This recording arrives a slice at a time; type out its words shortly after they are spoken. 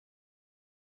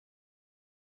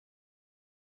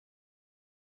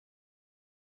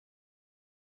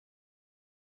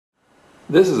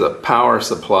This is a power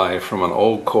supply from an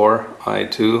old Core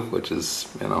i2, which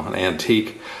is, an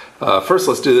antique. First,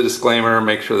 let's do the disclaimer,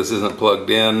 make sure this isn't plugged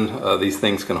in. These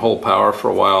things can hold power for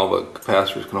a while, but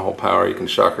capacitors can hold power. You can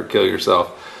shock or kill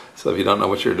yourself. So if you don't know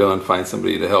what you're doing, find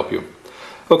somebody to help you.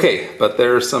 Okay, but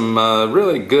there are some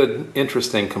really good,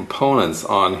 interesting components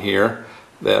on here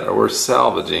that are worth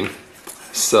salvaging.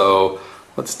 So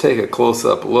let's take a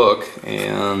close-up look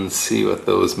and see what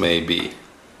those may be.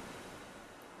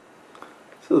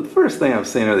 So the first thing I've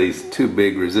seen are these two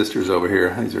big resistors over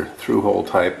here. These are through-hole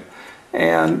type,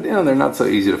 and they're not so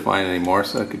easy to find anymore,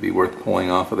 so it could be worth pulling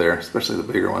off of there, especially the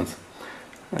bigger ones.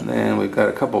 And then we've got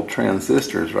a couple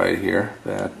transistors right here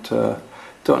that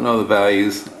don't know the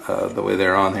values the way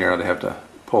they're on here. I'd have to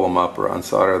pull them up or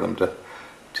unsolder them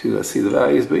to see the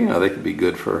values, but they could be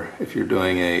good for if you're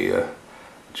doing a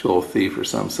jewel thief or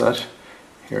some such.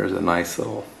 Here's a nice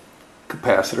little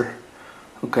capacitor.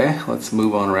 Okay, let's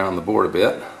move on around the board a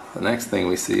bit. The next thing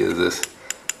we see is this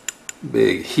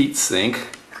big heat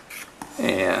sink,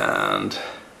 and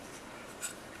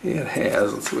it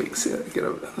has, let's see if we can see it, get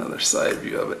another side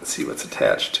view of it and see what's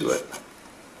attached to it.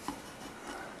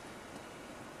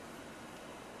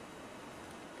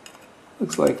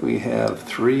 Looks like we have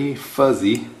three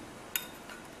fuzzy,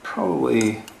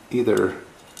 probably either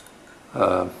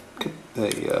a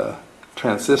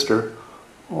transistor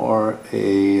or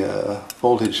a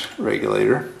voltage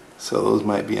regulator, so those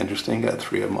might be interesting. Got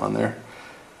three of them on there,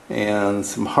 and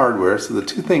some hardware. So the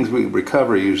two things we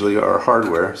recover usually are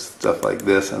hardware, stuff like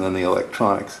this, and then the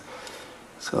electronics.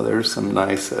 So there's some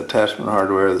nice attachment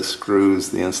hardware, the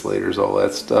screws, the insulators, all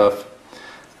that stuff.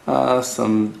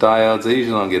 Some diodes. I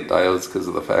usually don't get diodes because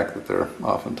of the fact that they're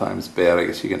oftentimes bad. I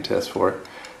guess you can test for it.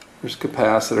 There's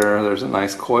capacitor. There's a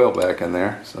nice coil back in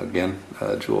there, so again,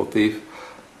 jewel thief.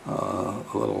 A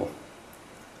little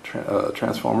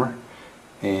transformer,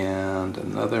 and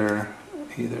another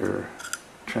either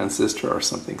transistor or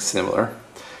something similar.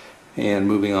 And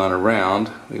moving on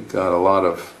around, we've got a lot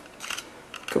of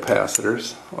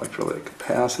capacitors, electrolytic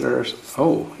capacitors.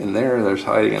 Oh, in there's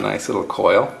hiding a nice little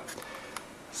coil.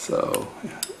 So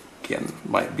again,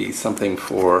 might be something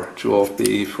for jewel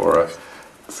thief or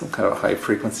some kind of high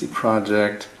frequency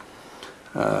project.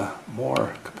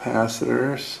 More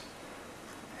capacitors.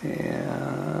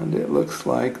 And it looks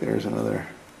like there's another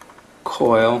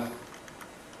coil,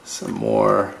 some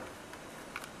more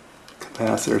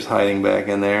capacitors hiding back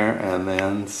in there, and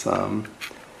then some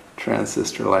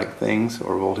transistor-like things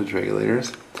or voltage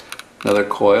regulators. Another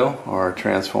coil or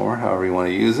transformer, however you want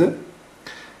to use it.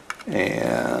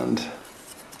 And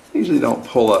I usually don't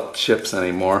pull up chips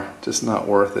anymore, just not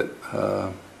worth it.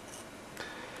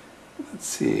 Let's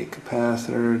see,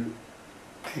 capacitor,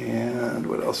 and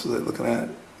what else was I looking at?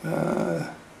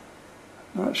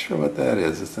 Not sure what that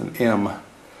is. It's an M.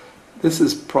 This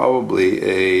is probably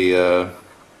a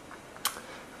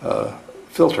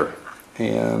filter,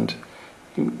 and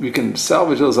you can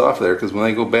salvage those off there because when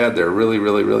they go bad, they're really,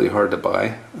 really, really hard to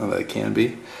buy. They can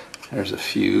be. There's a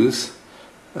fuse,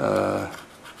 two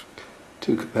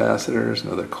capacitors,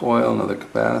 another coil, another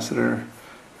capacitor.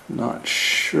 Not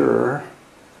sure.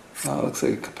 Looks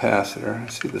like a capacitor. I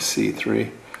see the C3.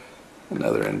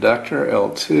 Another inductor,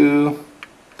 L2.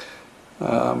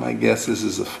 My guess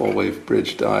is a full wave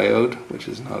bridge diode, which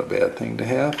is not a bad thing to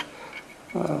have.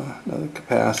 Another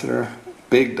capacitor,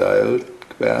 big diode,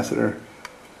 capacitor,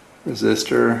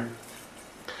 resistor,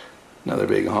 another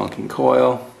big honking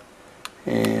coil,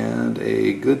 and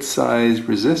a good sized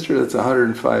resistor that's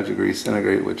 105 degrees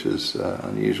centigrade, which is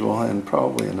unusual, and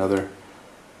probably another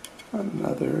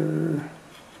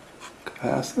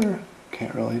capacitor.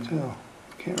 Can't really tell.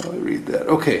 Can't really read that.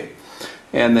 Okay,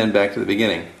 and then back to the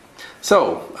beginning.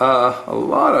 So, a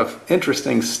lot of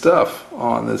interesting stuff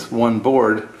on this one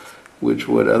board, which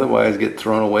would otherwise get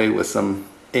thrown away with some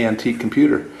antique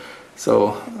computer.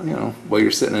 So, while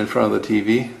you're sitting in front of the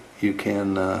TV, you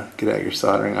can get out your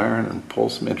soldering iron and pull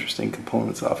some interesting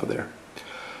components off of there.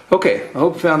 Okay, I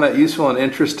hope you found that useful and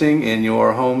interesting in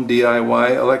your home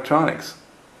DIY electronics.